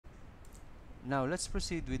Now let's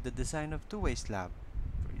proceed with the design of two-way slab.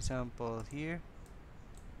 For example, here,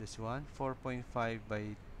 this one, 4.5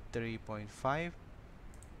 by 3.5.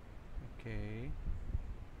 Okay.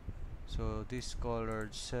 So these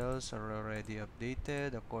colored cells are already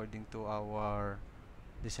updated according to our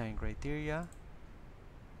design criteria.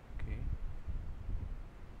 Okay.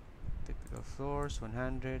 Typical floors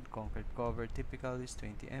 100, concrete cover typical is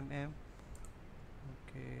 20 mm.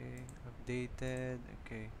 Okay, updated.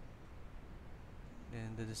 Okay.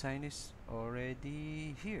 Then the design is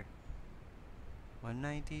already here.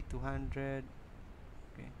 190, 200.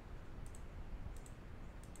 Okay.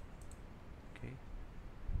 Okay.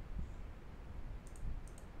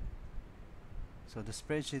 So the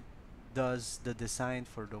spreadsheet does the design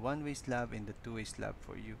for the one-way slab and the two-way slab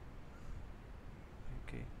for you.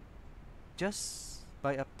 Okay. Just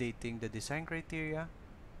by updating the design criteria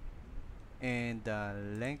and the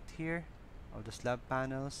length here of the slab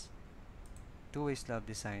panels, two-way slab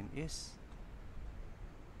design is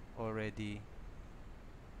already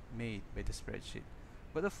made by the spreadsheet.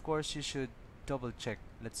 But of course you should double check.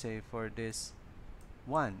 Let's say for this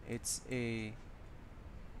one, it's a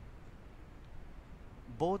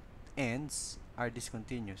both ends are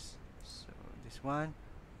discontinuous. So this one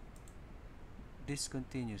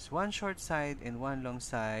discontinuous. One short side and one long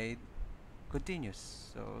side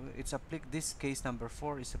continuous. So it's this case number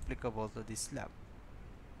 4 is applicable to this slab.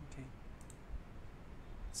 Okay.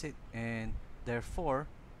 That's it. And therefore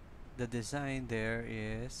the design there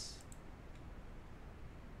is,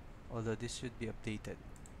 although this should be updated.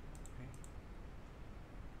 Okay.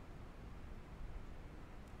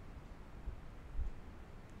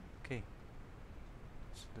 Okay.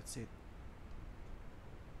 So that's it.